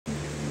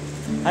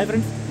Hi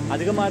friends,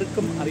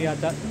 അധികമാർക്കും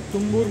അറിയാത്ത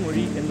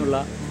തുമ്പൂർമൊഴി എന്നുള്ള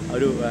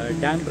ഒരു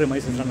ഡാം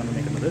പ്രിമൈസിലാണ് നമ്മൾ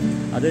നിൽക്കുന്നത്.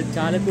 അത്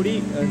ചാലക്കുടി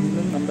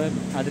നിന്നും നമ്മുടെ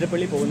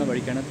അതിരപ്പള്ളി പോകുന്ന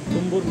വഴിക്കാണ്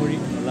തുമ്പൂർമൊഴി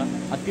എന്നുള്ള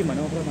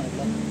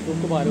അതിമനോഹരമായിട്ടുള്ള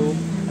തുമ്പുപാലവും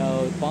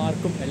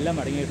പാർക്കും എല്ലാം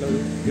അടങ്ങിയിട്ടുള്ള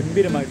ഒരു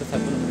ഗംഭീരമായിട്ടുള്ള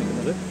സ്ഥലത്ത് നമ്മൾ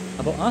നിൽക്കുന്നത്.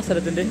 അപ്പോൾ ആ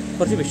സ്ഥലത്തിൻ്റെ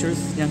കുറച്ച്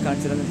വിഷ്വൽസ് ഞാൻ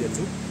കാണിച്ചു തരാമെന്ന്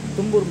വിചാരിച്ചു.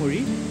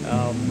 തുമ്പൂർമൊഴി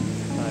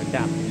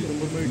ഡാം,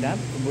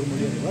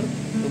 തുമ്പൂർമൊഴി റിവർ,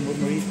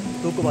 തുമ്പൂർമൊഴി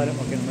തൂക്കുപാലം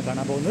ഒക്കെ നമ്മൾ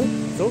കാണാൻ പോകുന്നത്.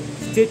 So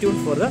stay tune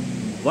for the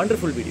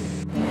wonderful video.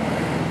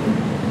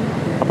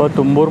 അപ്പോൾ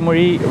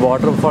തുമ്പൂർമൊഴി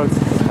വാട്ടർഫാൾസ്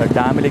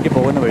ഡാമിലേക്ക്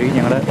പോകുന്ന വഴി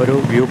ഞങ്ങൾ ഒരു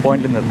വ്യൂ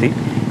പോയിന്റിൽ നിർത്തി.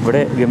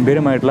 ഇവിടെ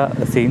ഗംഭീരമായിട്ടുള്ള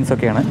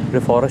സീൻസൊക്കെയാണ്, ഒരു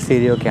ഫോറസ്റ്റ്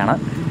ഏരിയ ഒക്കെയാണ്,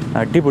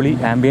 അടിപൊളി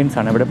ആംബിയൻസ്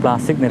ആണ്. ഇവിടെ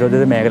പ്ലാസ്റ്റിക്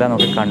നിരോധിത മേഖല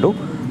എന്നൊക്കെ കണ്ടു.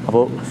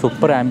 അപ്പോൾ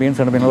സൂപ്പർ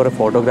ആംബിയൻസ് ആണ്. പിന്നെ കുറേ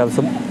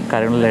ഫോട്ടോഗ്രാഫ്സും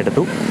കാര്യങ്ങളെല്ലാം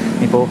എടുത്തു.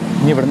 ഇപ്പോൾ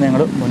ഇനി ഇവിടുന്ന്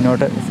ഞങ്ങൾ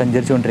മുന്നോട്ട്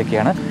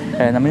സഞ്ചരിച്ചുകൊണ്ടിരിക്കുകയാണ്.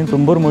 നമ്മൾ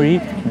തുമ്പൂർമൊഴി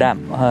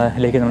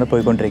ഡാമിലേക്ക് നമ്മൾ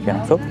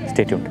പോയിക്കൊണ്ടിരിക്കുകയാണ്. So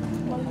stay tuned.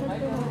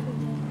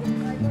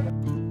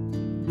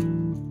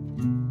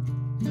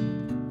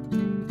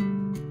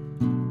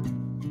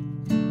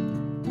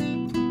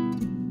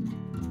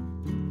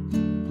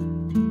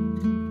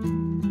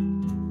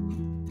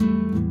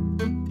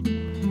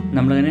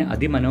 നമ്മളങ്ങനെ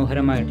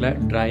അതിമനോഹരമായിട്ടുള്ള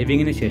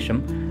ഡ്രൈവിങ്ങിന് ശേഷം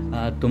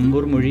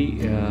തുമ്പൂർമൊഴി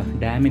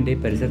ഡാമിൻ്റെ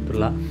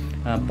പരിസരത്തുള്ള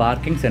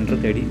പാർക്കിംഗ് സെൻറ്റർ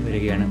തേടി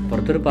വരികയാണ്.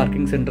 പുറത്തൊരു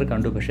പാർക്കിംഗ് സെൻറ്റർ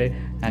കണ്ടു, പക്ഷേ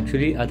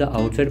ആക്ച്വലി അത്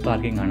ഔട്ട്സൈഡ്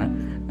പാർക്കിംഗ് ആണ്.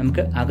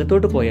 നമുക്ക്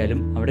അകത്തോട്ട് പോയാലും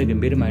അവിടെ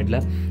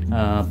ഗംഭീരമായിട്ടുള്ള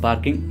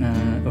പാർക്കിംഗ്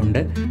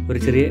ഉണ്ട്. ഒരു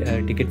ചെറിയ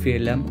ടിക്കറ്റ് ഫീ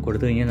എല്ലാം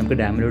കൊടുത്തു കഴിഞ്ഞാൽ നമുക്ക്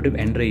ഡാമിലോട്ട്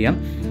എൻ്റർ ചെയ്യാം.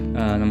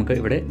 നമുക്ക്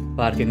ഇവിടെ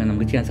പാർക്കിംഗ്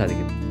നമുക്ക് ചെയ്യാൻ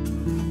സാധിക്കും.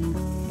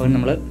 അപ്പോൾ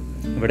നമ്മൾ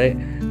ഇവിടെ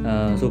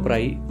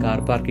സൂപ്പറായി കാർ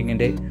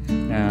പാർക്കിങ്ങിൻ്റെ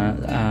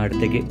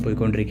അടുത്തേക്ക്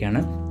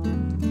പോയിക്കൊണ്ടിരിക്കുകയാണ്.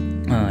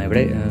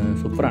 ഇവിടെ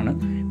സൂപ്പറാണ്.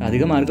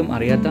 അധികം ആർക്കും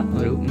അറിയാത്ത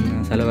ഒരു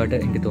സ്ഥലമായിട്ട്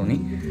എനിക്ക് തോന്നി.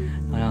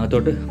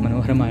 അകത്തോട്ട്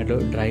മനോഹരമായിട്ട്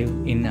ഡ്രൈവ്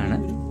ഇൻ ആണ്.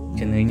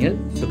 ചെന്ന് കഴിഞ്ഞാൽ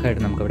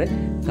സുഖമായിട്ട് നമുക്കവിടെ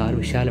കാർ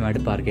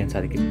വിശാലമായിട്ട് പാർക്ക് ചെയ്യാൻ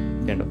സാധിക്കും.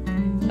 കേട്ടോ,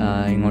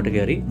 ഇങ്ങോട്ട്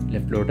കയറി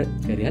ലെഫ്റ്റിലോട്ട്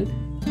കയറിയാൽ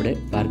ഇവിടെ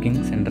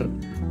പാർക്കിംഗ് സെൻറ്റർ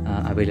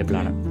അവൈലബിൾ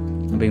ആണ്.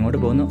 അപ്പോൾ ഇങ്ങോട്ട്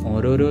പോകുന്ന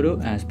ഓരോരോ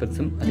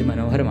ആസ്പെക്ട്സും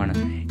അതിമനോഹരമാണ്.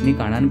 ഇനി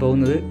കാണാൻ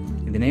പോകുന്നത്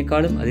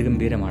ഇതിനേക്കാളും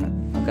അതിഗംഭീരമാണ്.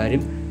 ആ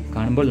കാര്യം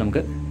കാണുമ്പോൾ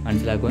നമുക്ക്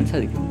മനസ്സിലാക്കുവാൻ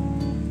സാധിക്കും.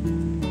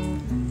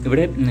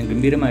 ഇവിടെ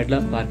ഗംഭീരമായിട്ടുള്ള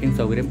പാർക്കിംഗ്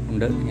സൗകര്യം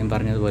ഉണ്ട്. ഞാൻ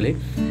പറഞ്ഞതുപോലെ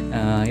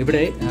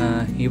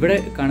ഇവിടെ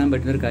കാണാൻ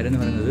പറ്റുന്നൊരു കാര്യം എന്ന്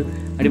പറയുന്നത്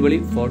അടിപൊളി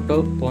ഫോട്ടോ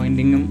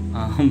പോയിൻറ്റിങ്ങും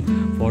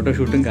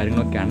ഫോട്ടോഷൂട്ടും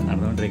കാര്യങ്ങളൊക്കെയാണ്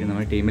നടന്നുകൊണ്ടിരിക്കുന്നത്.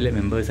 നമ്മുടെ ടീമിലെ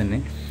മെമ്പേഴ്സ് തന്നെ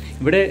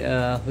ഇവിടെ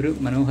ഒരു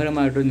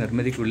മനോഹരമായിട്ടൊരു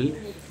നിർമ്മിതിക്കുള്ളിൽ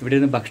ഇവിടെ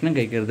നിന്ന് ഭക്ഷണം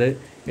കഴിക്കരുത്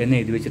എന്ന്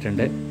എഴുതി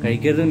വെച്ചിട്ടുണ്ട്.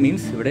 കഴിക്കരുത്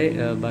മീൻസ് ഇവിടെ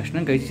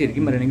ഭക്ഷണം കഴിച്ച്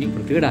ശരിക്കും പറയണമെങ്കിൽ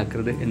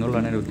വൃത്തികേടാക്കരുത്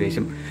എന്നുള്ളതാണ് എൻ്റെ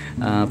ഉദ്ദേശം.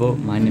 അപ്പോൾ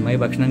മാന്യമായി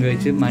ഭക്ഷണം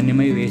കഴിച്ച്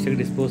മാന്യമായി വേസ്റ്റൊക്കെ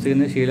ഡിസ്പോസ്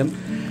ചെയ്യുന്ന ശീലം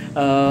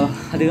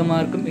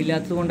അധികമാർക്കും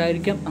ഇല്ലാത്തത്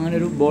കൊണ്ടായിരിക്കാം അങ്ങനെ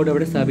ഒരു ബോർഡ്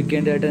അവിടെ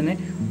സ്ഥാപിക്കേണ്ടതായിട്ട് തന്നെ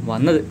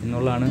വന്നത്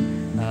എന്നുള്ളതാണ്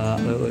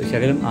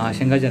ശകലം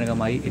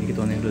ആശങ്കാജനകമായി എനിക്ക്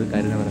തോന്നിയിട്ടുള്ള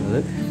കാര്യം എന്ന്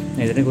പറയുന്നത്.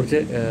 ഇതിനെക്കുറിച്ച്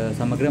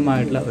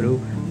സമഗ്രമായിട്ടുള്ള ഒരു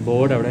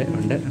ബോർഡ് അവിടെ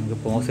ഉണ്ട്, നമുക്ക്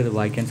പോസ് ചെയ്ത്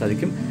വായിക്കാൻ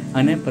സാധിക്കും.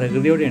 അങ്ങനെ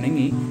പ്രകൃതിയോടെ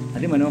ഇണങ്ങി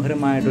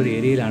അതിമനോഹരമായിട്ടൊരു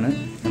ഏരിയയിലാണ്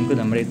നമുക്ക്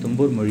നമ്മുടെ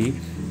തുമ്പൂർമൊഴി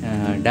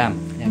ഡാം,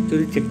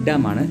 ആക്ച്വലി ചെക്ക്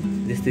ഡാമാണ്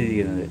ഇത് സ്ഥിതി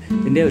ചെയ്യുന്നത്.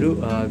 ഇതിൻ്റെ ഒരു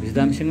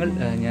വിശദാംശങ്ങൾ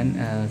ഞാൻ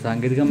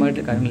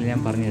സാങ്കേതികമായിട്ട് കാര്യങ്ങൾ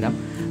ഞാൻ പറഞ്ഞുതരാം.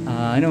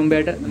 അതിന്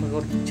മുമ്പായിട്ട് നമുക്ക്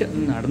കുറച്ച്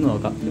നടന്നു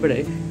നോക്കാം. ഇവിടെ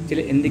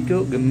എന്തൊക്കെയോ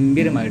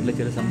ഗംഭീരമായിട്ടുള്ള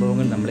ചില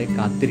സംഭവങ്ങൾ നമ്മളെ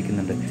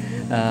കാത്തിരിക്കുന്നുണ്ട്.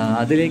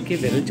 അതിലേക്ക്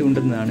വിരൽ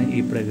ചൂണ്ടുന്നതാണ് ഈ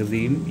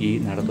പ്രകൃതിയും ഈ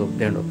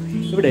നടത്തുണ്ടോ.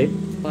 ഇവിടെ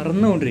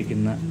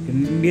പറന്നുകൊണ്ടിരിക്കുന്ന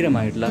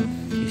ഗംഭീരമായിട്ടുള്ള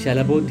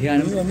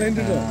ശലഭോദ്യാനം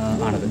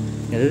ആണത്.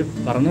 അതായത്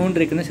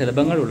പറന്നുകൊണ്ടിരിക്കുന്ന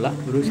ശലഭങ്ങളുള്ള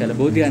ഒരു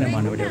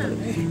ശലഭോദ്യാനമാണ് ഇവിടെ ഉള്ളത്.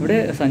 ഇവിടെ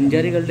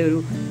സഞ്ചാരികളുടെ ഒരു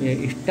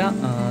ഇഷ്ട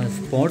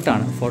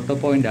സ്പോട്ടാണ്, ഫോട്ടോ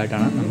പോയിൻ്റ്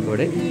ആയിട്ടാണ്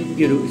നമുക്കിവിടെ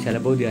ഈ ഒരു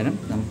ശലഭോദ്യാനം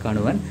നമുക്ക്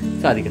കാണുവാൻ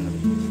സാധിക്കുന്നത്.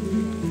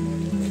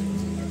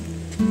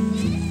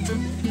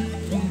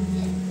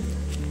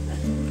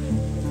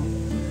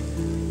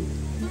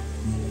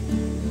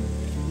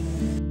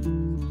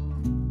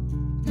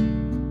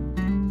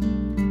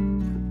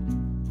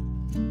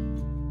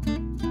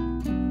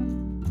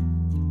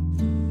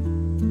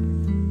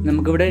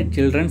 നമുക്കിവിടെ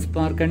ചിൽഡ്രൻസ്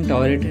പാർക്ക് ആൻഡ്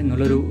ടോയ്ലറ്റ്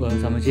എന്നുള്ളൊരു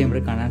സമുച്ചയം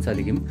ഇവിടെ കാണാൻ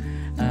സാധിക്കും.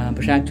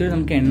 പക്ഷേ ആക്ച്വലി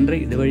നമുക്ക് എൻട്രി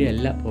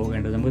ഇതുവഴിയല്ല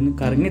പോകേണ്ടത്. നമുക്കൊന്ന്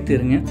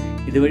കറങ്ങിത്തിരിഞ്ഞ്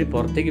ഇതുവഴി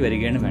പുറത്തേക്ക്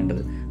വരികയാണ്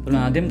വേണ്ടത്. അപ്പോൾ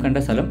ആദ്യം കണ്ട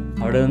സ്ഥലം,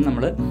 അവിടെ നിന്ന്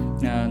നമ്മൾ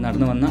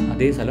നടന്നു വന്ന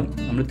അതേ സ്ഥലം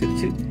നമ്മൾ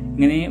തിരിച്ച്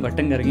ഇങ്ങനെ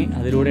വട്ടം കറങ്ങി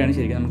അതിലൂടെയാണ്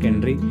ശരിക്കും നമുക്ക്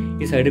എൻട്രി.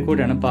 ഈ സൈഡിൽ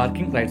കൂടെയാണ്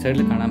പാർക്കിംഗ്, റൈറ്റ്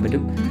സൈഡിൽ കാണാൻ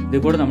പറ്റും.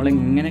 ഇതിൽ കൂടെ നമ്മൾ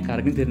ഇങ്ങനെ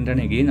കറങ്ങി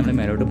തിരിഞ്ഞിട്ടാണ് എഗെയിൻ നമ്മൾ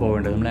മേലോട്ട്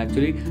പോകേണ്ടത്. നമ്മൾ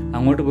ആക്ച്വലി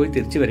അങ്ങോട്ട് പോയി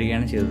തിരിച്ച്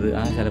വരികയാണ് ചെയ്തത്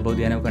ആ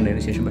ശലഭോദ്യാനമൊക്കെ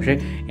കണ്ടതിന് ശേഷം. പക്ഷേ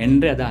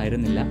എൻട്രി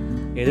അതായിരുന്നില്ല.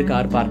 ഏത്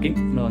കാർ പാർക്കിംഗ്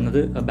നമ്മൾ വന്നത്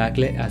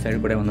ബാക്കിലെ ആ സൈഡിൽ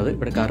കൂടെ വന്നത്.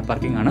 ഇവിടെ കാർ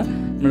പാർക്കിംഗ് ആണ്.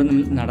 നമ്മൾ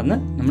നടന്ന്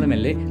നമ്മൾ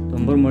മെല്ലെ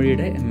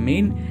തുമ്പൂർമൊഴിയുടെ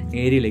മെയിൻ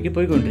ഏരിയയിലേക്ക്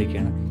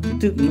പോയിക്കൊണ്ടിരിക്കുകയാണ്.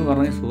 ഇത് എന്ന്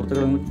പറഞ്ഞാൽ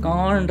സുഹൃത്തുക്കൾ നമ്മൾ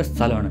കാണേണ്ട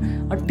സ്ഥലമാണ്.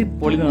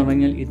 അടിപൊളി എന്ന് പറഞ്ഞു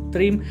കഴിഞ്ഞാൽ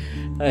ഇത്രയും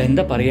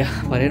എന്താ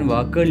പറയുക, പറയാൻ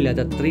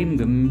വാക്കുകളില്ലാത്ത അത്രയും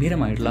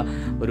ഗംഭീരമായിട്ടുള്ള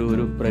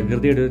ഒരു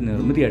പ്രകൃതിയുടെ ഒരു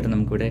നിർമ്മിതിയായിട്ട്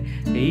നമുക്കിവിടെ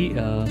ഈ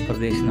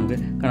പ്രദേശം നമുക്ക്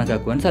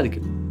കണക്കാക്കുവാൻ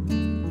സാധിക്കും.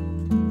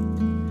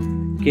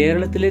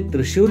 കേരളത്തിലെ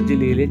തൃശ്ശൂർ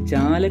ജില്ലയിലെ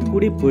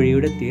ചാലക്കുടി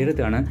പുഴയുടെ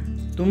തീരത്താണ്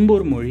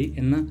തുമ്പൂർമൊഴി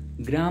എന്ന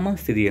ഗ്രാമം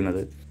സ്ഥിതി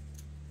ചെയ്യുന്നത്.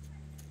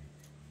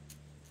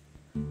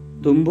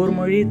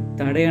 തുമ്പൂർമൊഴി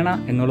തടയണ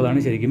എന്നുള്ളതാണ്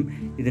ശരിക്കും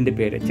ഇതിൻ്റെ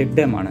പേര്. ചെക്ക്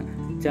ഡാമാണ്.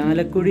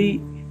 ചാലക്കുടി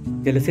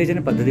ജലസേചന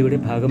പദ്ധതിയുടെ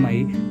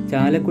ഭാഗമായി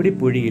ചാലക്കുടി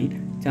പുഴയിൽ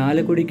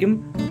ചാലക്കുടിക്കും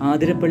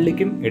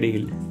ആതിരപ്പള്ളിക്കും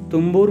ഇടയിൽ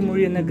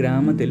തുമ്പൂർമുഴി എന്ന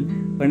ഗ്രാമത്തിൽ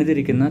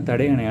പണിതിരിക്കുന്ന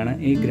തടയണയാണ്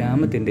ഈ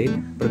ഗ്രാമത്തിൻ്റെ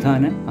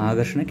പ്രധാന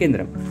ആകർഷണ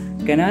കേന്ദ്രം.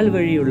 കനാൽ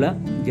വഴിയുള്ള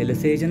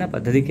ജലസേചന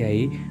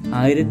പദ്ധതിക്കായി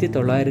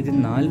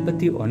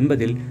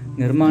 1949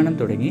 നിർമ്മാണം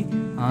തുടങ്ങി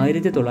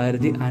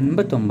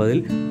 1959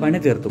 പണി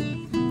തീർത്തു.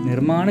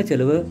 നിർമ്മാണ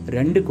ചെലവ്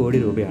 2 കോടി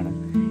രൂപയാണ്.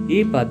 ഈ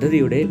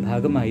പദ്ധതിയുടെ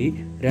ഭാഗമായി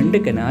 2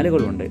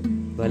 കനാലുകളുണ്ട്.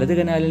 വലത്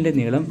കനാലിൻ്റെ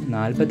നീളം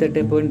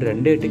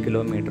 48.28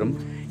 കിലോമീറ്ററും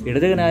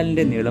ഇടത്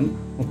കനാലിൻ്റെ നീളം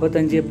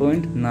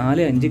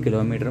 35.45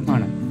 കിലോമീറ്ററും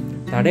ആണ്.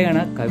 തടയണ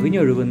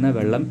കവിഞ്ഞൊഴുകുന്ന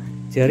വെള്ളം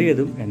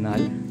ചെറിയതും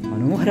എന്നാൽ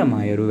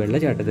മനോഹരമായ ഒരു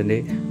വെള്ളച്ചാട്ടത്തിൻ്റെ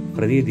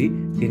പ്രതീതി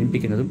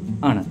ജനിപ്പിക്കുന്നതും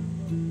ആണ്.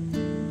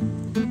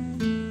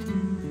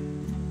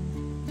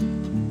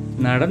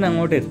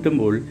 നടന്നങ്ങോട്ട്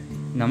എത്തുമ്പോൾ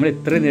നമ്മൾ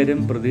ഇത്രയും നേരം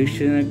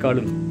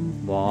പ്രതീക്ഷിച്ചതിനേക്കാളും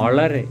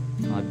വളരെ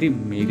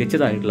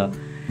അതിമികച്ചതായിട്ടുള്ള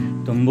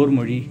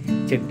തുമ്പൂർമുഴി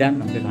ചെക്ക് ഡാം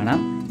നമുക്ക് കാണാം.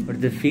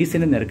 ഇവിടുത്തെ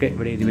ഫീസിൻ്റെ നിരക്ക്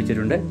ഇവിടെ എഴുതി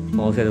വെച്ചിട്ടുണ്ട്,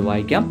 പോസ് ചെയ്ത്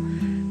വായിക്കാം.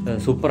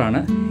 സൂപ്പറാണ്.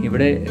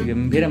 ഇവിടെ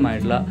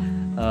ഗംഭീരമായിട്ടുള്ള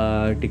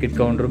ടിക്കറ്റ്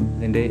കൗണ്ടറും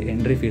ഇതിൻ്റെ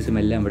എൻട്രി ഫീസും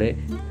എല്ലാം ഇവിടെ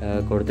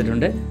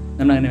കൊടുത്തിട്ടുണ്ട്.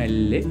 നമ്മളങ്ങനെ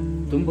മെല്ലെ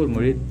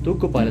തുമ്പൂർമുഴി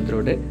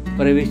തൂക്കുപാലത്തിലോട്ട്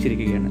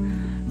പ്രവേശിച്ചിരിക്കുകയാണ്.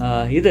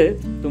 ഇത്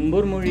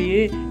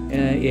തുമ്പൂർമുഴിയെ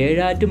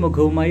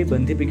ഏഴാറ്റുമുഖവുമായി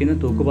ബന്ധിപ്പിക്കുന്ന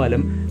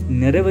തൂക്കുപാലം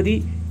നിരവധി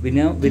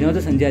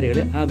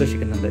വിനോദസഞ്ചാരികളെ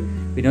ആകർഷിക്കുന്നുണ്ട്.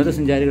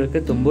 വിനോദസഞ്ചാരികൾക്ക്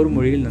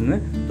തുമ്പൂർമുഴിയിൽ നിന്ന്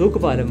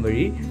തൂക്കുപാലം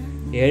വഴി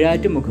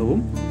ഏഴാറ്റുമുഖവും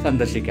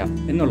സന്ദർശിക്കാം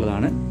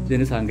എന്നുള്ളതാണ്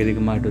ഇതിന്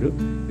സാങ്കേതികമായിട്ടൊരു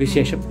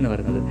വിശേഷം എന്ന്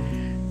പറയുന്നത്.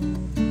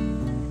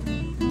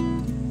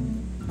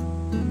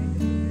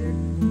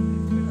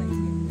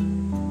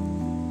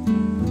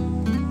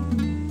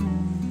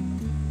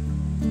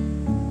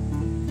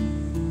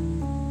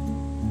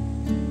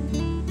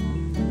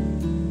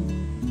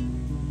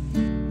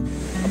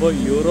 അപ്പോൾ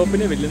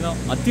യൂറോപ്പിനെ വെല്ലുന്ന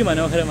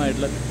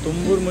അതിമനോഹരമായിട്ടുള്ള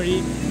തുമ്പൂർമുഴി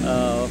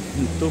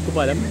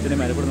തൂക്കുപാലം ഇതിന്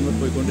മേലക്കൂടെ നമ്മൾ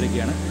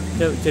പോയിക്കൊണ്ടിരിക്കുകയാണ്.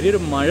 ചെറിയൊരു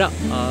മഴ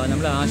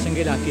നമ്മളെ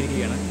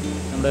ആശങ്കയിലാക്കിയിരിക്കുകയാണ്.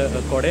 നമ്മുടെ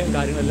കുടയും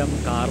കാര്യങ്ങളെല്ലാം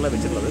കാറിലാണ്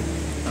വെച്ചിട്ടുള്ളത്.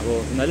 അപ്പോൾ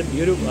എന്നാലും ഈ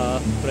ഒരു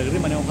പ്രകൃതി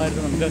മനോഹാരിത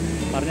നമുക്ക്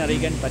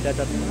പറഞ്ഞറിയിക്കാൻ പറ്റാത്ത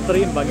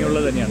അത്രയും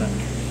ഭംഗിയുള്ളത് തന്നെയാണ്.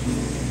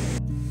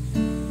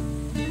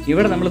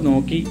 ഇവിടെ നമ്മൾ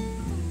നോക്കി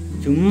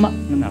ചുമ്മാ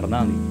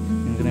നടന്നാൽ മതി.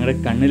 നിങ്ങൾക്ക് നിങ്ങളുടെ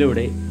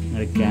കണ്ണിലൂടെ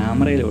നിങ്ങളുടെ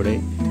ക്യാമറയിലൂടെ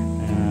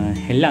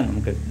എല്ലാം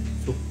നമുക്ക്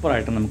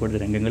സൂപ്പറായിട്ട് നമുക്കിവിടുത്തെ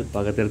രംഗങ്ങൾ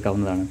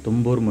പകർത്തിയെടുക്കാവുന്നതാണ്.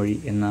 തുമ്പൂർമുഴി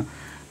എന്ന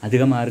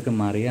അധികം ആർക്കും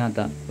അറിയാത്ത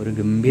ഒരു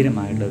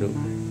ഗംഭീരമായിട്ടുള്ളൊരു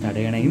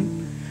തടയണയും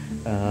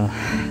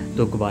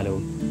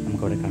തൂക്കുപാലവും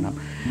നമുക്കവിടെ കാണാം.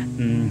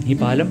 ഈ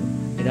പാലം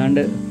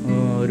ഏതാണ്ട്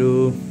ഒരു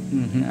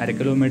 1/2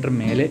 കിലോമീറ്റർ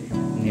മേലെ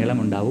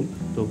നീളമുണ്ടാവും.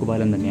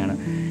 തൂക്കുപാലം തന്നെയാണ്.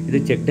 ഇത്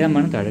ചെക്ക്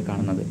ഡാമാണ് താഴെ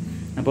കാണുന്നത്.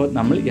 അപ്പോൾ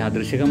നമ്മൾ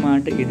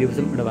യാദൃശികമായിട്ട് ഈ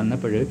ദിവസം ഇവിടെ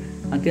വന്നപ്പോൾ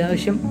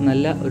അത്യാവശ്യം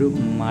നല്ല ഒരു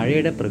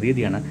മഴയുടെ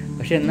പ്രതീതിയാണ്.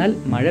 പക്ഷേ എന്നാൽ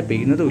മഴ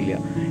പെയ്യുന്നതുമില്ല.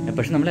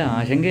 പക്ഷെ നമ്മളെ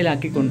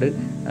ആശങ്കയിലാക്കിക്കൊണ്ട്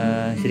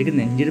ശരിക്കും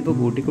നെഞ്ചിരിപ്പ്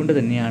കൂട്ടിക്കൊണ്ട്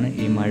തന്നെയാണ്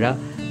ഈ മഴ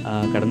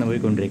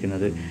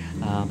കടന്നുപോയിക്കൊണ്ടിരിക്കുന്നത്.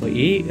 അപ്പോൾ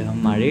ഈ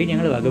മഴയെ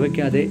ഞങ്ങൾ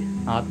വകവയ്ക്കാതെ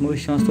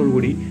ആത്മവിശ്വാസത്തോടു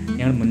കൂടി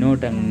ഞങ്ങൾ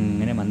മുന്നോട്ട്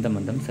അങ്ങനെ മന്ദം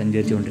മന്ദം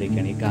സഞ്ചരിച്ചു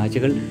കൊണ്ടിരിക്കുകയാണ്. ഈ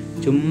കാഴ്ചകൾ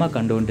ചുമ്മാ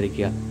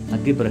കണ്ടുകൊണ്ടിരിക്കുക.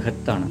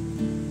 അതിബൃഹത്താണ്.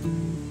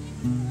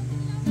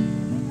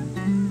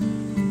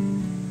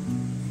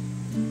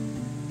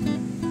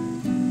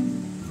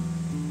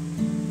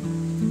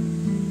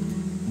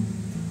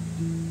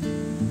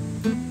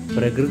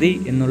 പ്രകൃതി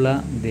എന്നുള്ള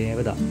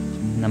ദേവത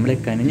നമ്മളെ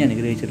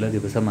കനിഞ്ഞനുഗ്രഹിച്ചിട്ടുള്ള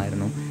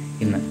ദിവസമായിരുന്നു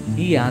ഇന്ന്.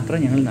 ഈ യാത്ര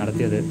ഞങ്ങൾ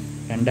നടത്തിയത്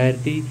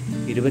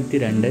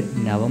 2022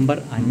 നവംബർ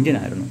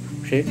 5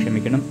 പക്ഷേ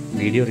ക്ഷമിക്കണം,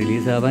 വീഡിയോ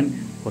റിലീസാവാൻ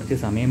കുറച്ച്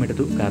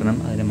സമയമെടുത്തു. കാരണം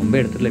അതിന് മുമ്പേ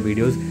എടുത്തിട്ടുള്ള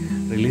വീഡിയോസ്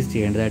റിലീസ്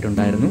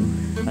ചെയ്യേണ്ടതായിട്ടുണ്ടായിരുന്നു.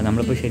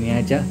 നമ്മളിപ്പോൾ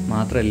ശനിയാഴ്ച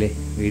മാത്രമല്ലേ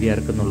വീഡിയോ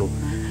ഇറക്കുന്നുള്ളൂ.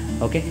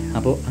 ഓക്കെ,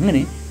 അപ്പോൾ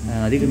അങ്ങനെ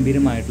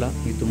അതിഗംഭീരമായിട്ടുള്ള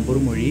ഈ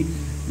തുമ്പൂർമുഴി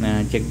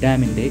ചെക്ക്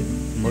ഡാമിൻ്റെ,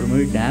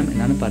 തുമ്പൂർമുഴി ഡാം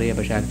എന്നാണ് പറയുക,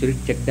 പക്ഷേ ആക്ച്വലി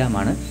ചെക്ക്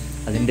ഡാമാണ്.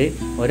 അതിൻ്റെ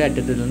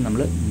ഒരറ്റത്തിൽ നിന്ന്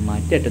നമ്മൾ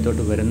മറ്റേ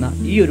അറ്റത്തോട്ട് വരുന്ന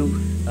ഈ ഒരു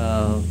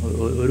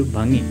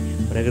ഭംഗി,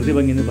 പ്രകൃതി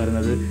ഭംഗി എന്ന്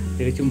പറയുന്നത്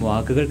തികച്ചും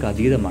വാക്കുകൾക്ക്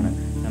അതീതമാണ്.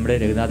 നമ്മുടെ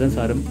രഘുനാഥൻ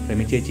സാറും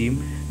രമി ചേച്ചിയും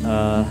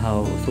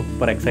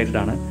സൂപ്പർ എക്സൈറ്റഡ്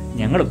ആണ്.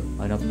 ഞങ്ങളും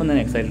അതിനൊപ്പം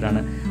തന്നെ എക്സൈറ്റഡ്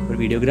ആണ്. ഒരു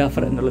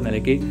വീഡിയോഗ്രാഫർ എന്നുള്ള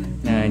നിലയ്ക്ക്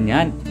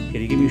ഞാൻ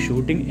ശരിക്കും ഈ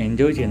ഷൂട്ടിംഗ്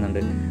എൻജോയ്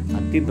ചെയ്യുന്നുണ്ട്.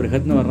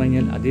 അതിബൃഹത്ത് എന്ന് പറഞ്ഞു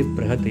കഴിഞ്ഞാൽ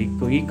അതിബൃഹത്ത്.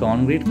 ഈ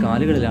കോൺക്രീറ്റ്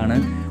കാലുകളിലാണ്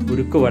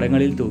ഉരുക്ക്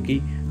വടങ്ങളിൽ തൂക്കി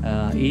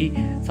ഈ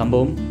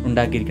സംഭവം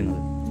ഉണ്ടാക്കിയിരിക്കുന്നത്.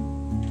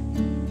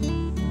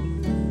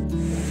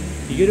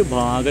 ഈ ഒരു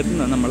ഭാഗത്ത്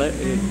നിന്ന് നമ്മൾ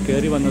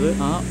കയറി വന്നത്,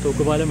 ആ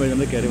തൂക്കുപാലം വഴി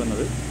നമ്മൾ കയറി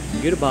വന്നത്,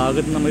 ഈ ഒരു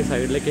ഭാഗത്ത് നമ്മൾ ഈ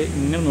സൈഡിലേക്ക്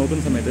ഇങ്ങനെ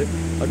നോക്കുന്ന സമയത്ത്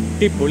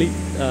അടിപൊളി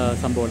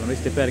സംഭവമാണ്. നമ്മൾ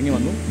സ്റ്റെപ്പ് ഇറങ്ങി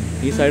വന്നു.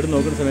 ഈ സൈഡ്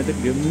നോക്കുന്ന സമയത്ത്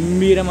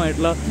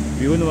ഗംഭീരമായിട്ടുള്ള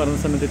വ്യൂ എന്ന്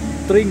പറയുന്ന സമയത്ത്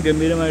ഇത്രയും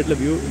ഗംഭീരമായിട്ടുള്ള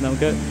വ്യൂ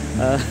നമുക്ക്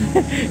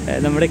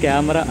നമ്മുടെ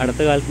ക്യാമറ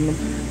അടുത്ത കാലത്തൊന്നും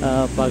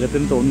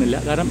പാകത്തിന് തോന്നുന്നില്ല.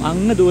 കാരണം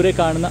അങ്ങ് ദൂരെ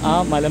കാണുന്ന ആ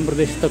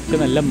മലമ്പ്രദേശത്തൊക്കെ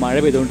നല്ല മഴ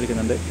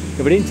പെയ്തുകൊണ്ടിരിക്കുന്നുണ്ട്.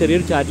 എവിടെയും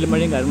ചെറിയൊരു ചാറ്റൽ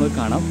മഴയും കാര്യങ്ങളൊക്കെ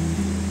കാണാം.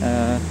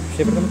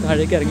 പക്ഷേ ഇവിടെ നമ്മൾ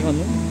താഴേക്ക് ഇറങ്ങി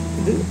വന്നു.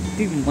 ഇത്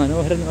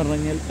അതിമനോഹരം എന്ന് പറഞ്ഞു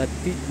കഴിഞ്ഞാൽ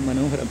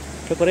അതിമനോഹരം.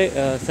 പക്ഷേ കുറേ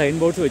സൈൻ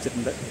ബോർഡ്സ്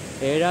വെച്ചിട്ടുണ്ട്.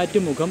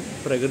 ഏഴാറ്റുമുഖം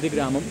പ്രകൃതി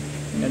ഗ്രാമം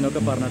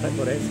എന്നൊക്കെ പറഞ്ഞിട്ട്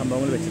കുറേ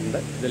സംഭവങ്ങൾ വെച്ചിട്ടുണ്ട്.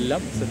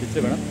 ഇതെല്ലാം ശ്രദ്ധിച്ച്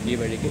വേണം ഈ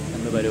വഴിക്ക്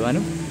നമ്മൾ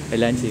വരുവാനും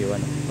എല്ലാം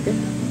ചെയ്യുവാനും. ഓക്കെ,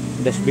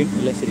 ഡസ്റ്റ്ബിൻ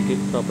എല്ലാം ശരിക്കും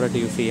പ്രോപ്പറായിട്ട്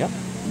യൂസ് ചെയ്യുക.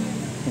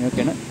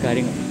 ഇങ്ങനെയൊക്കെയാണ്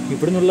കാര്യങ്ങൾ.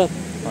 ഇവിടെ നിന്നുള്ള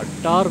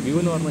അട്ടാർ വ്യൂ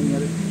എന്ന് പറഞ്ഞു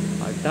കഴിഞ്ഞാൽ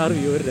അട്ടാർ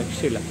വ്യൂ ഒരു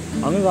രക്ഷയില്ല.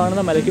 അങ്ങ്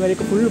കാണുന്ന മലയ്ക്ക്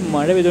മേലേക്ക് ഫുൾ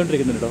മഴ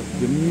പെയ്തുകൊണ്ടിരിക്കുന്നുണ്ടോ,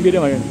 ഗംഭീര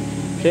മഴയാണ്.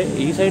 പക്ഷേ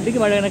ഈ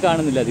സൈഡിലേക്ക് മഴ അങ്ങനെ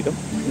കാണുന്നില്ല അധികം.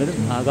 എന്നാലും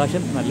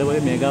ആകാശം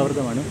നല്ലപോലെ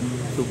മേഘാവൃതമാണ്.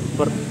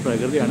 സൂപ്പർ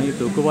പ്രകൃതിയാണ്. ഈ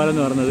തൂക്കുപാലം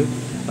എന്ന് പറയുന്നത്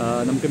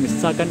നമുക്ക്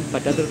മിസ്സാക്കാൻ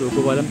പറ്റാത്തൊരു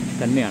തൂക്കുപാലം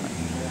തന്നെയാണ്.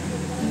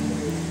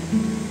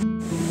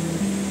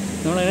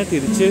 നമ്മളങ്ങനെ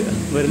തിരിച്ച്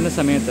വരുന്ന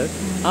സമയത്ത്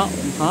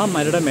ആ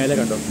മലയുടെ മേലെ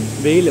കണ്ടോ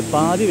വെയിൽ,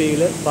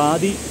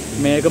 പാതി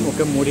മേഘം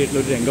ഒക്കെ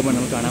മൂടിയിട്ടുള്ളൊരു രംഗമാണ്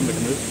നമുക്ക് കാണാൻ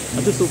പറ്റുന്നത്.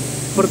 അത്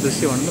സൂപ്പർ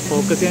ദൃശ്യമാണ്. ഒന്ന്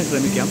ഫോക്കസ് ചെയ്യാൻ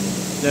ശ്രമിക്കാം.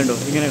 ഇതുണ്ടോ,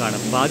 ഇങ്ങനെ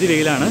കാണാം. പാതി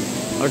വെയിലാണ്,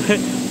 അവിടെ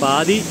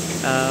പാതി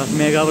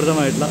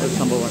മേഘാവൃതമായിട്ടുള്ള ഒരു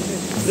സംഭവമാണ്.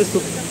 ഇത്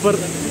സൂപ്പർ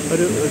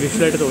ഒരു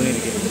വിഷ്വലായിട്ട് തോന്നി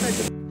എനിക്ക്.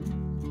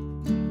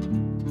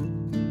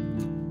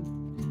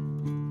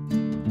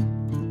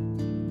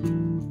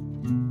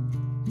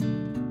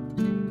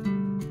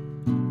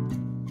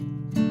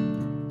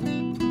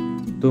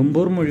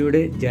 തുമ്പൂർമൊഴിയുടെ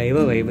ജൈവ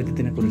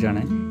വൈവിധ്യത്തിനെ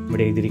കുറിച്ചാണ്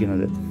ഇവിടെ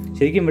എഴുതിയിരിക്കുന്നത്.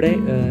 ശരിക്കും ഇവിടെ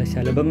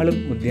ശലഭങ്ങളും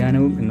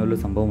ഉദ്യാനവും എന്നുള്ള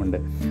സംഭവമുണ്ട്.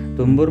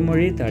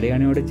 തുമ്പൂർമൊഴി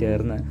തടയണയോട്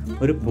ചേർന്ന്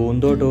ഒരു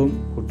പൂന്തോട്ടവും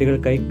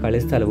കുട്ടികൾക്കായി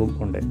കളിസ്ഥലവും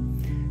ഉണ്ട്.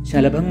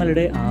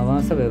 ശലഭങ്ങളുടെ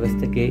ആവാസ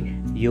വ്യവസ്ഥയ്ക്ക്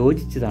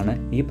യോജിച്ചതാണ്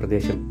ഈ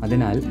പ്രദേശം.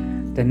 അതിനാൽ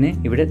തന്നെ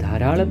ഇവിടെ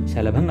ധാരാളം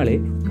ശലഭങ്ങളെ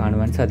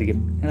കാണുവാൻ സാധിക്കും.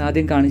 ഞാൻ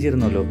ആദ്യം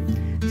കാണിച്ചിരുന്നല്ലോ.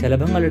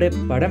 ശലഭങ്ങളുടെ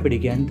പടം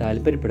പിടിക്കാൻ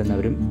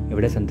താല്പര്യപ്പെടുന്നവരും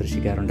ഇവിടെ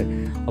സന്ദർശിക്കാറുണ്ട്.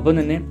 ഒപ്പം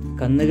തന്നെ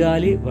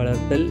കന്നുകാലി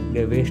വളർത്തൽ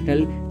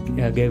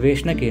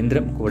ഗവേഷണ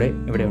കേന്ദ്രം കൂടെ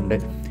ഇവിടെയുണ്ട്.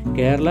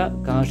 കേരള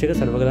കാർഷിക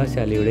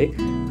സർവകലാശാലയുടെ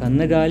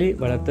കന്നുകാലി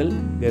വളർത്തൽ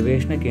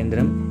ഗവേഷണ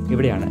കേന്ദ്രം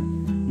ഇവിടെയാണ്.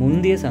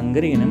 മുന്തിയ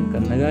സങ്കര ഇനം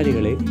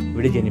കന്നുകാലികളെ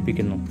ഇവിടെ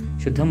ജനിപ്പിക്കുന്നു.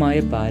 ശുദ്ധമായ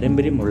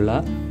പാരമ്പര്യമുള്ള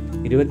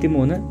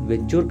 23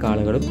 വെച്ചൂർ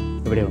കാളകളും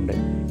ഇവിടെയുണ്ട്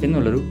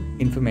എന്നുള്ളൊരു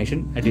ഇൻഫർമേഷൻ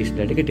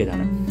അഡീഷണലായിട്ട്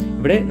കിട്ടിയതാണ്.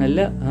 ഇവിടെ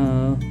നല്ല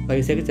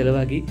പൈസയൊക്കെ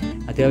ചിലവാക്കി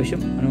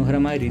അത്യാവശ്യം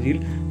മനോഹരമായ രീതിയിൽ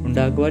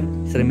ഉണ്ടാക്കുവാൻ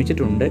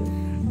ശ്രമിച്ചിട്ടുണ്ട്.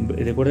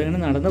 ഇതിൽ കൂടെ ഇങ്ങനെ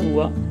നടന്നു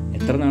പോവുക,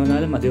 എത്ര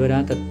നടന്നാലും മതി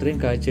വരാത്ത അത്രയും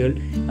കാഴ്ചകൾ.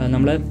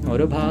 നമ്മൾ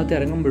ഓരോ ഭാഗത്ത്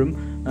ഇറങ്ങുമ്പോഴും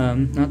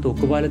ആ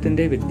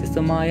തൂക്കുപാലത്തിൻ്റെ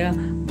വ്യത്യസ്തമായ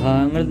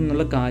ഭാഗങ്ങളിൽ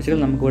നിന്നുള്ള കാഴ്ചകൾ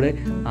നമുക്കിവിടെ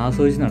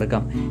ആസ്വദിച്ച്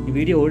നടക്കാം. ഈ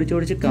വീഡിയോ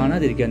ഓടിച്ചോടിച്ച്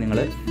കാണാതിരിക്കുക നിങ്ങൾ.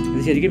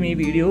 ഇത് ശരിക്കും ഈ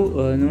വീഡിയോ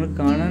നിങ്ങൾ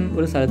കാണാൻ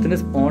ഒരു സ്ഥലത്തിൻ്റെ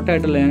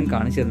സ്പോട്ടായിട്ടല്ല ഞാൻ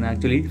കാണിച്ചു തരുന്നത്.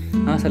 ആക്ച്വലി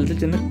ആ സ്ഥലത്തിൽ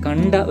ചെന്ന്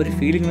കണ്ട ഒരു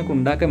ഫീലിംഗ് നിങ്ങൾക്ക്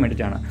ഉണ്ടാക്കാൻ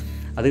വേണ്ടിയിട്ടാണ്.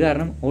 അത്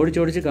കാരണം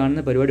ഓടിച്ചോടിച്ച്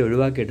കാണുന്ന പരിപാടി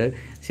ഒഴിവാക്കിയിട്ട്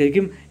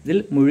ശരിക്കും ഇതിൽ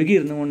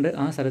മുഴുകിയിരുന്നു കൊണ്ട്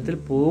ആ സ്ഥലത്തിൽ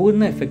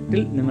പോകുന്ന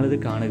എഫക്റ്റിൽ നിങ്ങളിത്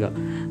കാണുക.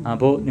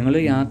 അപ്പോൾ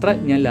നിങ്ങളുടെ യാത്ര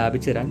ഞാൻ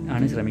ലാഭിച്ചു തരാൻ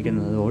ആണ്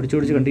ശ്രമിക്കുന്നത്.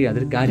 ഓടിച്ചോടിച്ച് കണ്ട്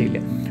യാതൊരു കാര്യമില്ല.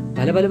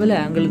 പല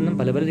ആംഗിളിൽ നിന്നും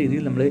പല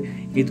രീതിയിൽ നമ്മൾ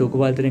ഈ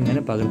തൂക്കുപാലത്തിന്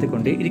ഇങ്ങനെ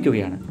പകർത്തിക്കൊണ്ടേ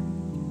ഇരിക്കുകയാണ്.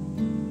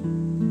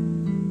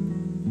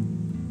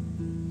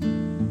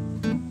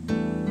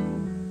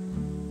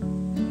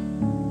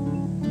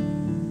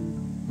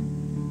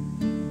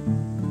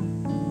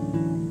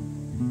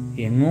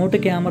 എങ്ങോട്ട്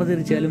ക്യാമറ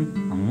തിരിച്ചാലും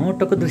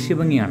അങ്ങോട്ടൊക്കെ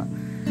ദൃശ്യഭംഗിയാണ്.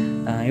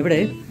 ഇവിടെ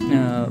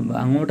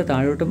അങ്ങോട്ട്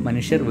താഴോട്ട്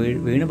മനുഷ്യർ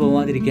വീണ്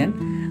പോവാതിരിക്കാൻ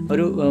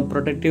ഒരു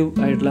പ്രൊട്ടക്റ്റീവ്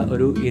ആയിട്ടുള്ള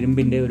ഒരു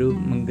ഇരുമ്പിൻ്റെ ഒരു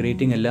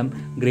ഗ്രേഡിങ്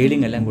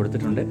എല്ലാം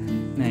കൊടുത്തിട്ടുണ്ട്.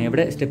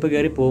 ഇവിടെ സ്റ്റെപ്പ്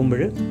കയറി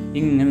പോകുമ്പോൾ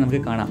ഇങ്ങനെ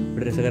നമുക്ക് കാണാം.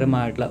 ഇവിടെ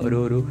രസകരമായിട്ടുള്ള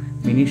ഒരു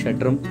മിനി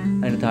ഷട്ടറും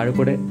അതിന് താഴെ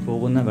കൂടെ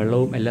പോകുന്ന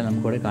വെള്ളവും എല്ലാം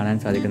നമുക്കിവിടെ കാണാൻ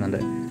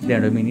സാധിക്കുന്നുണ്ട്.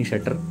 ഇതാണ് മിനി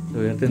ഷട്ടർ.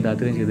 ഉയർത്തുകയും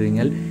താത്തുകയും ചെയ്ത്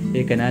കഴിഞ്ഞാൽ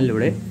ഈ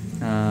കനാലിലൂടെ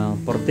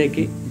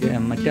പുറത്തേക്ക്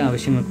മറ്റ്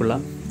ആവശ്യങ്ങൾക്കുള്ള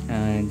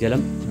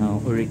ജലം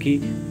ഒഴുക്കി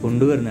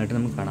കൊണ്ടുവരുന്നതായിട്ട്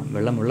നമുക്ക് കാണാം.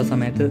 വെള്ളമുള്ള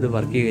സമയത്ത് ഇത്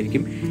വർക്ക്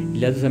ചെയ്യുമായിരിക്കും,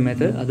 ഇല്ലാത്ത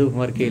സമയത്ത് അത്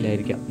വർക്ക്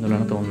ചെയ്യില്ലായിരിക്കാം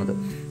എന്നുള്ളതാണ് തോന്നുന്നത്.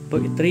 അപ്പോൾ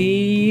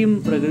ഇത്രയും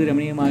പ്രകൃതി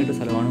രമണീയമായിട്ട്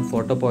സ്ഥലമാണ്,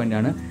 ഫോട്ടോ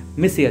പോയിൻ്റാണ്,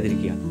 മിസ്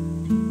ചെയ്യാതിരിക്കുക.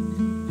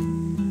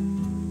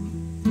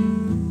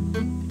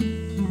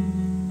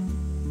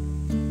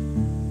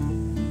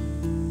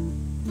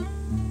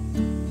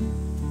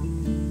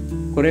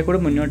 കുറേ കൂടെ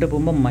മുന്നോട്ട്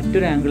പോകുമ്പോൾ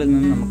മറ്റൊരു ആംഗിളിൽ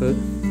നിന്ന് നമുക്ക്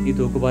ഈ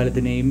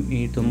തൂക്കുപാലത്തിനെയും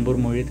ഈ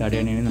തുമ്പൂർമൊഴി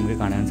തടയണയെയും നമുക്ക്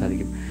കാണാൻ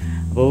സാധിക്കും.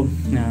 അപ്പോൾ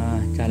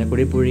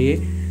ചാലക്കുടി പുഴയെ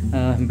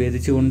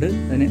ഭേദിച്ചുകൊണ്ട്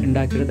അതിന്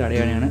ഉണ്ടാക്കിയൊരു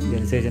തടയണയാണ്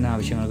ജലസേചന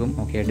ആവശ്യങ്ങൾക്കും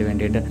ഒക്കെ ആയിട്ട്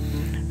വേണ്ടിയിട്ട്.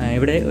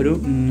 ഇവിടെ ഒരു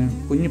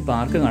കുഞ്ഞ്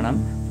പാർക്ക് കാണാം.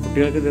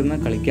 കുട്ടികൾക്ക് തീർന്ന്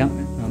കളിക്കാം,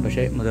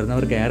 പക്ഷേ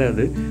മുതിർന്നവർ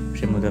കയറരുത്.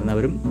 പക്ഷേ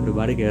മുതിർന്നവരും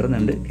ഒരുപാട്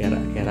കയറുന്നുണ്ട്,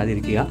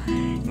 കയറാതിരിക്കുക.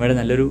 ഇവിടെ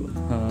നല്ലൊരു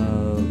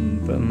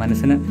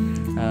മനസ്സിന്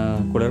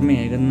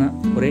കുളിർമയേകുന്ന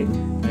കുറേ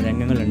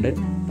രംഗങ്ങളുണ്ട്.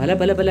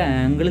 പല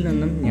ആംഗിളിൽ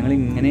നിന്നും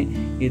ഞങ്ങളിങ്ങനെ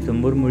ഈ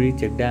തുമ്പൂർമൊഴി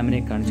ചെക്ക് ഡാമിനെ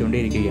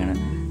കാണിച്ചുകൊണ്ടേയിരിക്കുകയാണ്,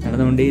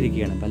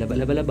 നടന്നുകൊണ്ടേയിരിക്കുകയാണ്.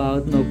 പല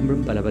ഭാഗത്ത്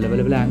നോക്കുമ്പോഴും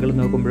പല ആംഗിളിൽ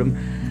നോക്കുമ്പോഴും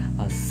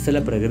അസല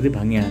പ്രകൃതി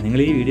ഭംഗിയാണ്. നിങ്ങൾ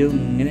ഈ വീഡിയോ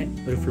ഇങ്ങനെ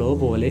ഒരു ഫ്ലോ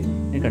പോലെ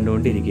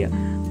കണ്ടുകൊണ്ടിരിക്കുക.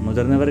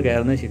 മുതിർന്നവർ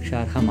കയറുന്നത്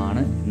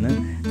ശിക്ഷാർഹമാണ് എന്ന്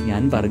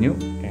ഞാൻ പറഞ്ഞു,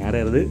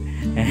 കയറരുത്,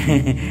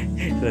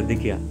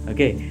 ശ്രദ്ധിക്കുക.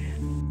 ഓക്കെ.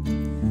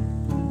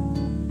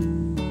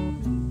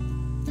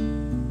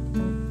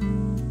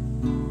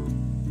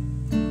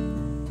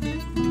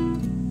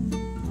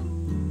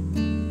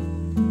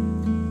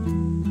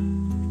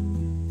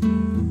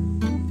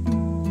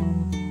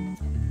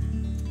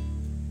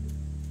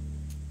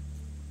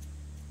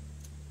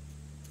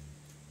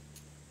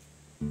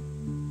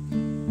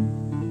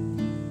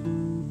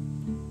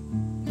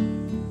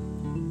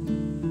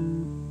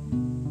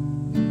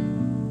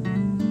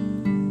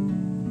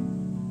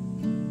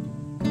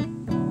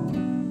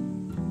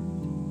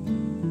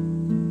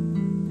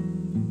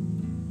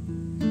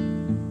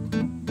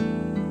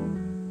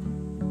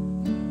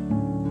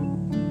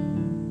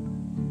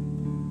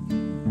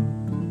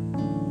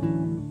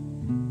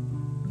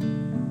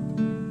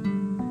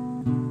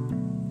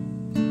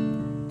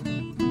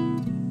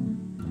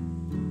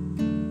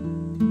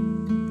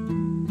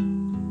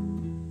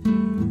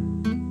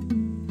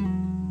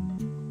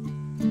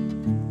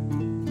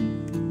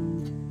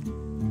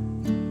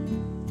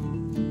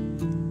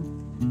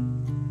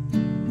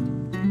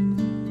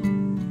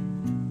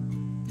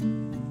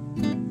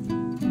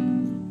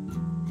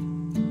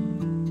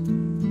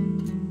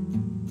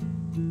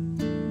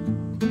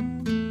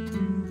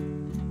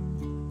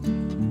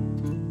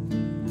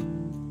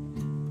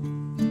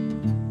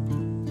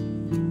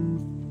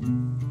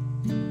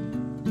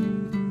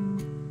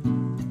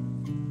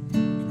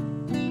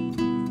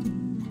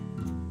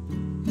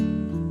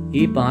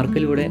 ഈ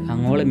പാർക്കിലൂടെ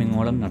അങ്ങോളം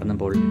ഇങ്ങോളം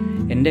നടന്നപ്പോൾ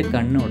എൻ്റെ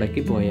കണ്ണ്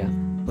ഉടക്കിപ്പോയ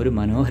ഒരു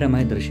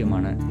മനോഹരമായ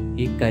ദൃശ്യമാണ്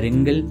ഈ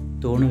കരിങ്കൽ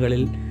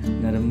തൂണുകളിൽ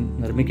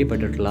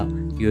നിർമ്മിക്കപ്പെട്ടിട്ടുള്ള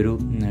ഈ ഒരു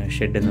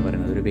ഷെഡ് എന്ന്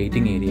പറയുന്നത്. ഒരു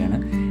വെയിറ്റിംഗ് ഏരിയയാണ്.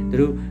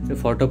 ഇതൊരു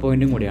ഫോട്ടോ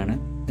പോയിൻറ്റും കൂടിയാണ്.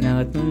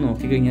 ഇതിനകത്ത് നിന്ന്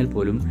നോക്കിക്കഴിഞ്ഞാൽ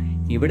പോലും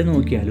ഇവിടെ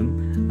നോക്കിയാലും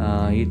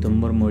ഈ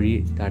തുമ്പൂർമൊഴി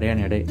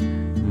തടയാനയുടെ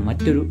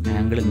മറ്റൊരു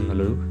ആംഗിളിൽ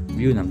നിന്നുള്ളൊരു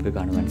വ്യൂ നമുക്ക്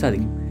കാണുവാൻ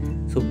സാധിക്കും.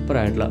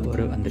 സൂപ്പറായിട്ടുള്ള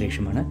ഒരു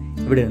അന്തരീക്ഷമാണ്.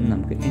 ഇവിടെ നിന്ന്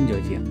നമുക്ക്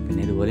എൻജോയ് ചെയ്യാം.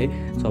 പിന്നെ ഇതുപോലെ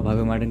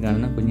സ്വാഭാവികമായിട്ടും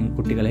കാണുന്ന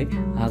കുട്ടികളെ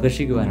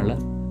ആകർഷിക്കുവാനുള്ള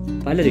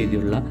പല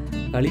രീതിയിലുള്ള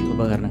കളി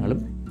ഉപകരണങ്ങളും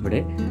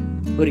ഇവിടെ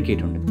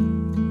ഒരുക്കിയിട്ടുണ്ട്.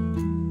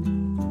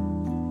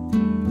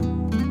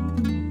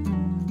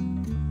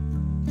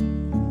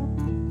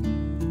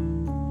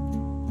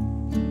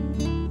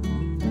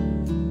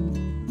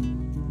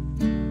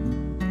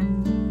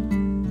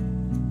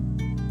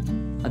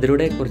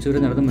 അതിലൂടെ കുറച്ചുകൂടി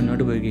നടന്ന്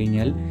മുന്നോട്ട് പോയി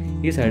കഴിഞ്ഞാൽ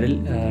ഈ സൈഡിൽ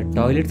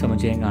ടോയ്ലറ്റ്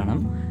സമുച്ചയം കാണാം.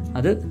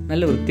 അത്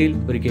നല്ല വൃത്തിയിൽ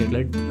ഒരുക്കിയിട്ടുള്ള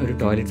ഒരു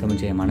ടോയ്ലറ്റ്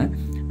സമുച്ചയമാണ്.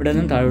 ഇവിടെ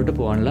നിന്നും താഴോട്ട്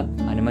പോകാനുള്ള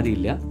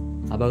അനുമതിയില്ല,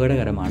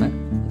 അപകടകരമാണ്.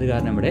 അത്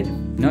കാരണം ഇവിടെ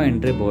നോ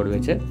എൻട്രി ബോർഡ്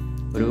വെച്ച്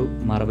ഒരു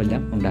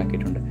മറവെല്ലാം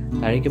ഉണ്ടാക്കിയിട്ടുണ്ട്.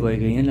 താഴേക്ക് പോയി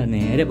കഴിഞ്ഞാൽ അത്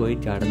നേരെ പോയി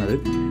ചാടുന്നത്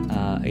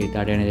ഈ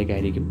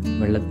തടയണയിലേക്കായിരിക്കും.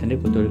 വെള്ളത്തിൻ്റെ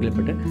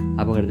കുത്തൊഴുക്കിൽപ്പെട്ട്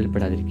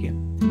അപകടത്തിൽപ്പെടാതിരിക്കുക.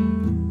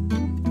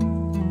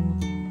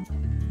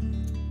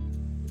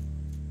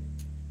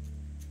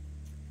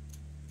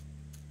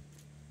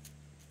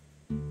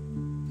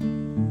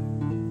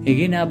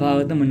 എഗെയിൻ ആ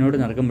ഭാഗത്ത് മുന്നോട്ട്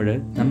നടക്കുമ്പോൾ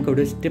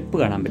നമുക്കവിടെ സ്റ്റെപ്പ്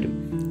കാണാൻ പറ്റും.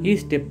 ഈ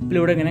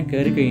സ്റ്റെപ്പിലൂടെ ഇങ്ങനെ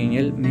കയറി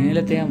കഴിഞ്ഞാൽ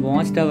മേലത്തെ ആ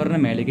വാച്ച് ടവറിന്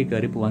മേലേക്ക്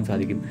കയറി പോകാൻ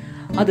സാധിക്കും.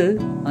 അത്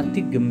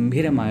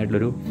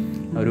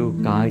അതിഗംഭീരമായിട്ടുള്ളൊരു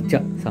കാഴ്ച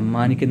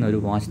സമ്മാനിക്കുന്ന ഒരു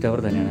വാച്ച് ടവർ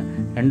തന്നെയാണ്.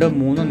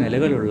 2-3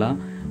 നിലകളുള്ള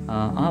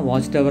ആ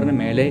വാച്ച് ടവറിന്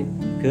മേലെ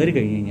കയറി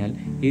കഴിഞ്ഞ് കഴിഞ്ഞാൽ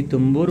ഈ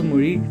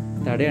തുമ്പൂർമൊഴി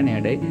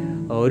തടയണയുടെ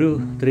ഒരു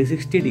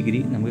 360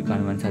 ഡിഗ്രി നമുക്ക്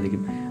കാണുവാൻ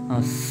സാധിക്കും.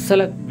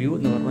 അസല വ്യൂ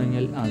എന്ന് പറഞ്ഞു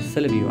കഴിഞ്ഞാൽ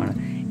അസല വ്യൂ ആണ്.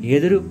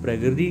 ഏതൊരു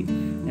പ്രകൃതി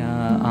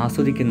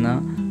ആസ്വദിക്കുന്ന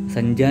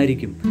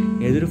സഞ്ചാരിക്കും,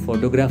 ഏതൊരു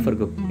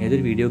ഫോട്ടോഗ്രാഫർക്കും,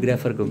 ഏതൊരു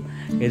വീഡിയോഗ്രാഫർക്കും,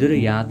 ഏതൊരു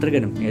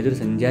യാത്രികനും, ഏതൊരു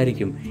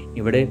സഞ്ചാരിക്കും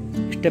ഇവിടെ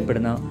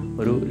ഇഷ്ടപ്പെടുന്ന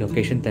ഒരു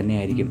ലൊക്കേഷൻ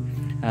തന്നെയായിരിക്കും.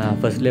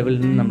 ഫസ്റ്റ് ലെവലിൽ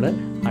നിന്ന് നമ്മൾ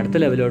അടുത്ത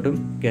ലെവലിലോട്ടും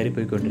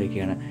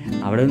കയറിപ്പോയിക്കൊണ്ടിരിക്കുകയാണ്.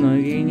 അവിടെ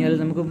നോക്കി കഴിഞ്ഞാൽ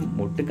നമുക്ക്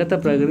ഒടുക്കത്തെ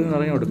പ്രകൃതി എന്ന്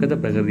പറഞ്ഞാൽ ഒടുക്കത്തെ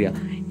പ്രകൃതിയാണ്.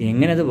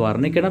 എങ്ങനെ അത്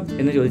വർണ്ണിക്കണം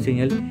എന്ന് ചോദിച്ചു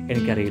കഴിഞ്ഞാൽ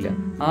എനിക്കറിയില്ല.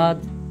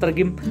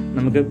 അത്രയ്ക്കും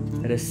നമുക്ക്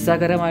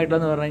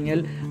രസകരമായിട്ടുള്ളതെന്ന് പറഞ്ഞു കഴിഞ്ഞാൽ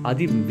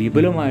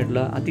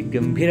അതിവിപുലമായിട്ടുള്ള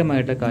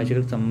അതിഗംഭീരമായിട്ടുള്ള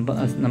കാഴ്ചകൾ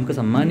നമുക്ക്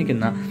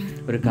സമ്മാനിക്കുന്ന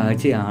ഒരു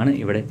കാഴ്ചയാണ്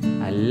ഇവിടെ.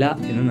 അല്ല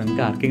എന്ന്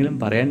നിങ്ങൾക്ക് ആർക്കെങ്കിലും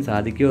പറയാൻ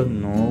സാധിക്കുമോ?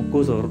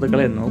 നോക്കൂ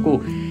സുഹൃത്തുക്കളെ, നോക്കൂ.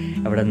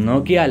 അവിടെ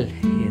നോക്കിയാൽ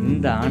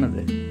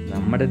എന്താണത്?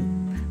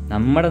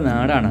 നമ്മുടെ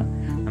നാടാണ്.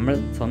 നമ്മുടെ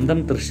സ്വന്തം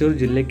തൃശ്ശൂർ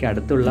ജില്ലയ്ക്ക്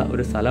അടുത്തുള്ള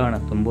ഒരു സ്ഥലമാണ്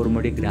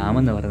തുമ്പൂർമൊഴി ഗ്രാമം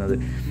എന്ന് പറയുന്നത്.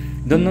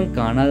 ഇതൊന്നും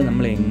കാണാതെ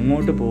നമ്മൾ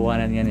എങ്ങോട്ട്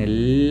പോകാനാണ് ഞാൻ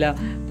എല്ലാ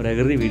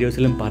പ്രകൃതി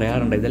വീഡിയോസിലും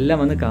പറയാറുണ്ട്. ഇതെല്ലാം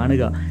വന്ന്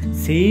കാണുക,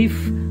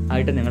 സേഫ്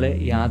ആയിട്ട് നിങ്ങൾ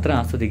യാത്ര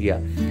ആസ്വദിക്കുക,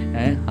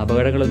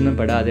 അപകടങ്ങളൊന്നും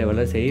പെടാതെ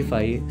വളരെ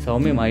സേഫായി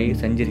സൗമ്യമായി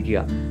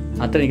സഞ്ചരിക്കുക.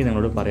 അത്ര എനിക്ക്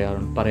നിങ്ങളോട്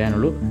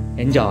പറയാനുള്ളൂ.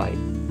 എൻജോയ്.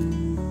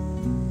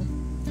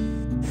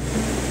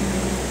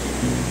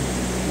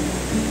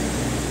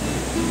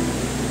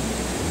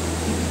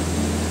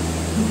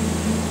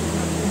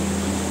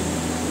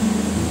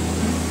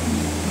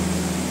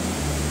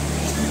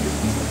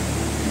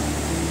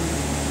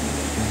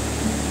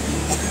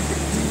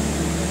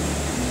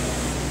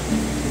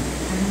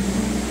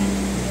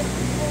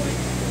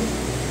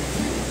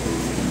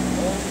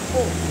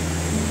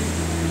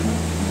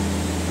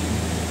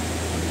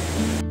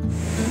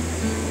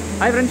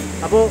 ഹായ് ഫ്രണ്ട്സ്,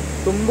 അപ്പോൾ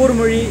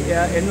തുമ്പൂർമൊഴി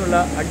എന്നുള്ള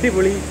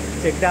അടിപൊളി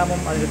ചെക്ക് ഡാമും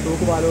അതിൻ്റെ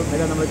തൂക്കുപാലവും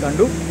എല്ലാം നമ്മൾ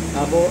കണ്ടു.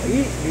 അപ്പോൾ ഈ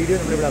വീഡിയോ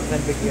നമ്മളിവിടെ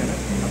അവസാനിപ്പിക്കുകയാണ്.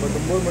 അപ്പോൾ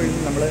തുമ്പൂർമൊഴിയിൽ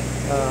നിന്ന് നമ്മൾ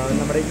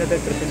നമ്മുടെ ഇന്നത്തെ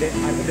ട്രിപ്പിൻ്റെ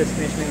അടുത്ത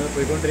ഡെസ്റ്റിനേഷനിൽ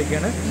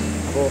പോയിക്കൊണ്ടിരിക്കുകയാണ്.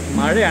 അപ്പോൾ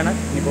മഴയാണ്,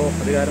 ഇനിയിപ്പോൾ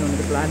അത് കാരണം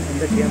നമുക്ക് പ്ലാൻ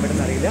എന്താ ചെയ്യാൻ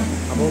പറ്റുന്ന അറിയില്ല.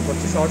 അപ്പോൾ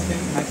കുറച്ച് ഷോർട്സ്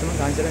മാക്സിമം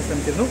കാണിച്ചു തരാൻ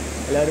ശ്രമിച്ചിരുന്നു.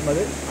 എല്ലാവരും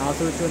അത്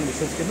ആസ്വദിച്ചു എന്ന്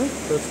വിശ്വസിക്കുന്നു.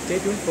 So stay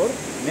tune for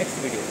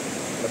next video.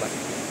 By.